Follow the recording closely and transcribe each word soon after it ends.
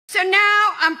So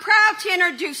now I'm proud to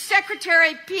introduce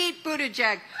Secretary Pete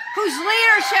Buttigieg, whose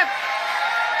leadership...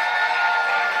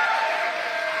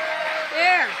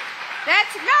 There.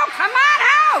 That's... No, come on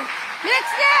out!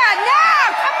 It's there. No,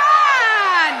 come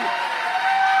on!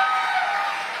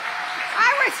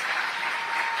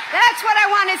 That's what I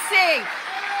want to see.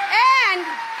 And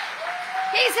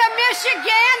he's a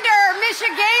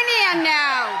Michiganian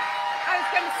now. I was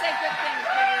going to say good things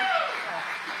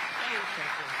for you.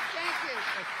 Thank you.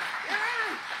 You're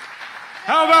on.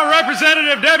 How about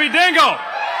Representative Debbie Dingell?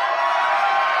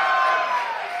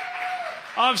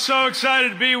 I'm so excited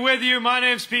to be with you. My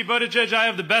name's Pete Buttigieg. I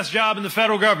have the best job in the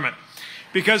federal government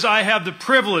because I have the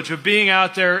privilege of being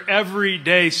out there every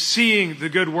day seeing the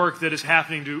good work that is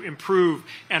happening to improve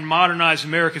and modernize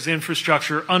America's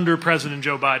infrastructure under President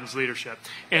Joe Biden's leadership.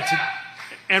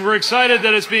 And we're excited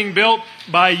that it's being built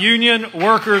by union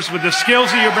workers with the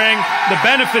skills that you bring, the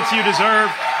benefits you deserve,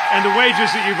 and the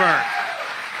wages that you've earned.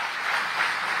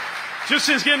 Just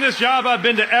since getting this job, I've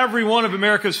been to every one of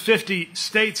America's 50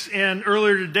 states, and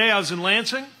earlier today I was in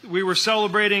Lansing. We were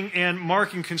celebrating and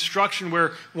marking construction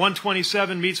where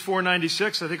 127 meets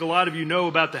 496. I think a lot of you know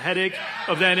about the headache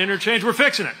of that interchange. We're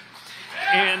fixing it.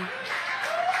 And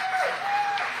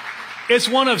it's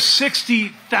one of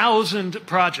 60,000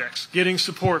 projects getting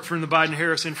support from the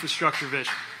Biden-Harris infrastructure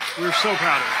vision. We're so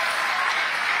proud of it.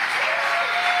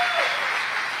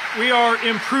 We are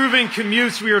improving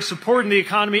commutes, we are supporting the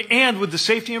economy, and with the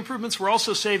safety improvements, we're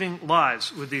also saving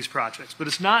lives with these projects. But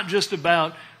it's not just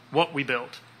about what we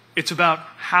build. It's about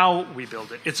how we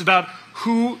build it. It's about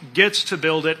who gets to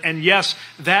build it, and yes,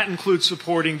 that includes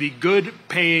supporting the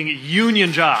good-paying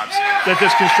union jobs that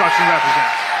this construction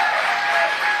represents.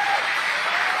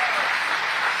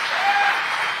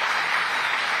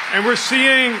 And we're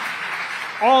seeing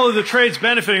all of the trades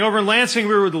benefiting. Over in Lansing,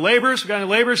 we were with the laborers. We got any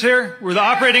laborers here? We're the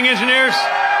operating engineers.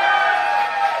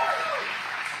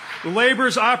 The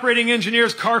laborers, operating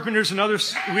engineers, carpenters, and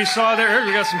others we saw there.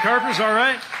 We got some carpenters, all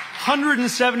right.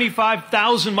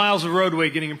 175,000 miles of roadway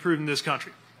getting improved in this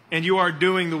country. And you are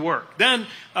doing the work. Then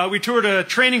we toured a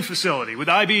training facility with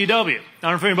IBEW. I don't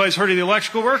know if anybody's heard of the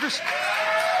electrical workers,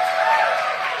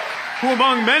 who,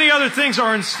 among many other things,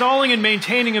 are installing and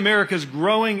maintaining America's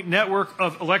growing network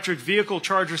of electric vehicle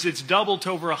chargers. It's doubled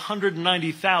to over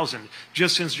 190,000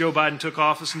 just since Joe Biden took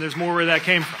office, and there's more where that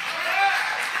came from.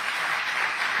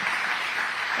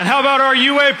 And how about our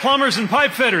UA plumbers and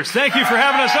pipe fitters? Thank you for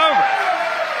having us over.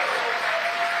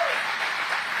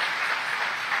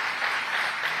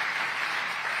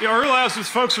 Earlier, as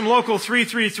folks from Local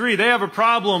 333, they have a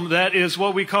problem that is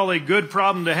what we call a good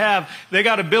problem to have. They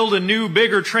got to build a new,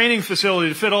 bigger training facility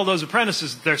to fit all those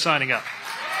apprentices that they're signing up.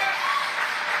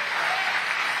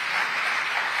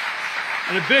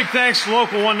 And a big thanks to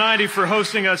Local 190 for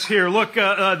hosting us here. Look,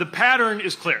 the pattern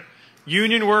is clear.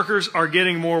 Union workers are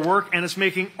getting more work, and it's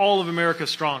making all of America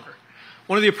stronger.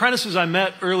 One of the apprentices I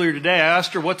met earlier today, I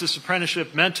asked her what this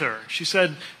apprenticeship meant to her. She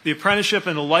said the apprenticeship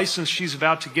and the license she's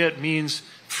about to get means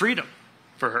freedom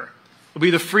for her. It'll be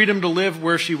the freedom to live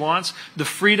where she wants, the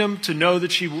freedom to know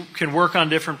that she can work on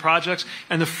different projects,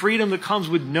 and the freedom that comes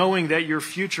with knowing that your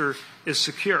future is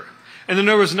secure. And then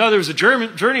there was a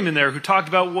journeyman there who talked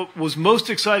about what was most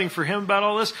exciting for him about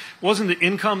all this wasn't the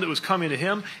income that was coming to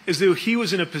him, is that he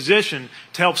was in a position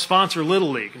to help sponsor Little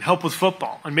League and help with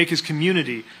football and make his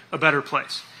community a better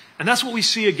place. And that's what we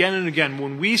see again and again.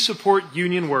 When we support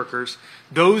union workers,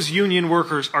 those union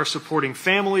workers are supporting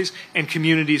families and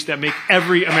communities that make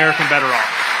every American better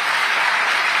off.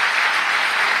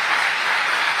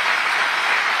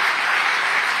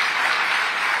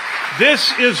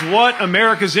 This is what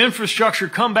America's infrastructure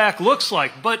comeback looks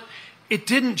like, but it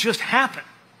didn't just happen.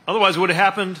 Otherwise, it would have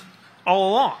happened all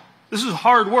along. This is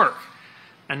hard work.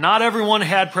 And not everyone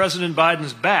had President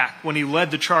Biden's back when he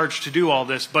led the charge to do all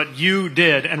this, but you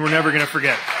did, and we're never going to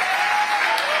forget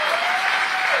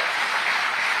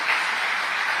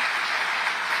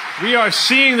it. We are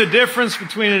seeing the difference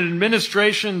between an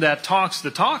administration that talks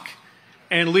the talk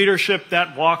and leadership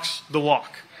that walks the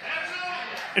walk.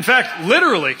 In fact,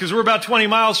 literally, because we're about 20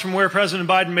 miles from where President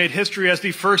Biden made history as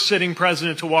the first sitting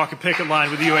president to walk a picket line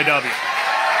with the UAW.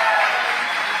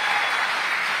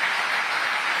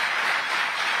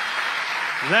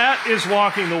 That is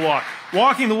walking the walk.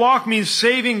 Walking the walk means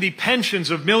saving the pensions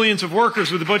of millions of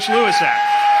workers with the Butch-Lewis Act.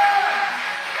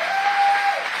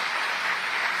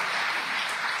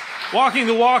 Walking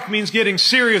the walk means getting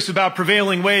serious about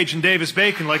prevailing wage and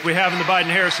Davis-Bacon like we have in the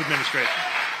Biden-Harris administration.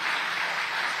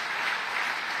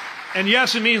 And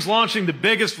yes, it means launching the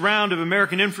biggest round of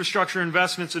American infrastructure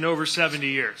investments in over 70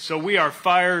 years. So we are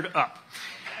fired up.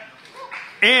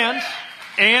 But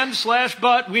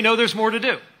we know there's more to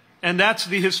do. And that's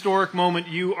the historic moment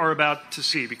you are about to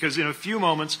see, because in a few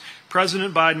moments,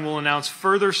 President Biden will announce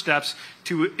further steps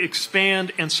to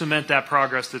expand and cement that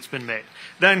progress that's been made.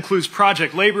 That includes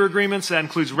project labor agreements, that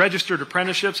includes registered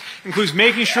apprenticeships, includes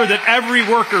making sure that every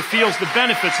worker feels the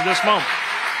benefits of this moment.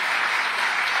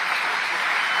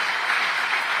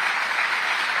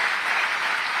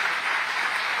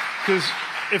 Because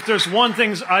if there's one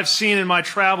thing I've seen in my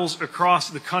travels across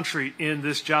the country in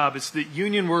this job, it's that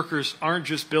union workers aren't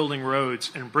just building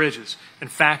roads and bridges and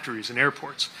factories and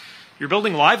airports. You're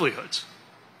building livelihoods.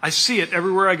 I see it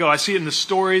everywhere I go. I see it in the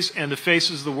stories and the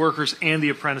faces of the workers and the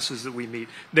apprentices that we meet.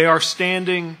 They are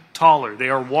standing taller. They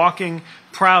are walking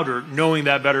prouder, knowing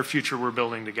that better future we're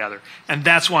building together. And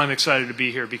that's why I'm excited to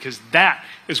be here, because that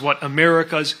is what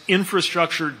America's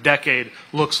infrastructure decade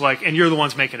looks like, and you're the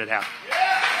ones making it happen.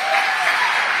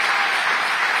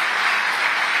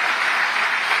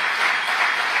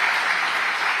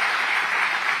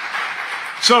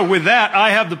 So with that, I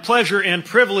have the pleasure and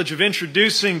privilege of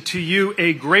introducing to you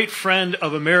a great friend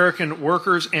of American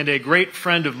workers and a great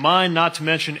friend of mine, not to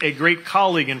mention a great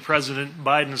colleague in President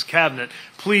Biden's cabinet.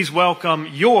 Please welcome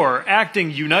your acting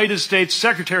United States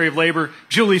Secretary of Labor,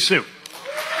 Julie Su.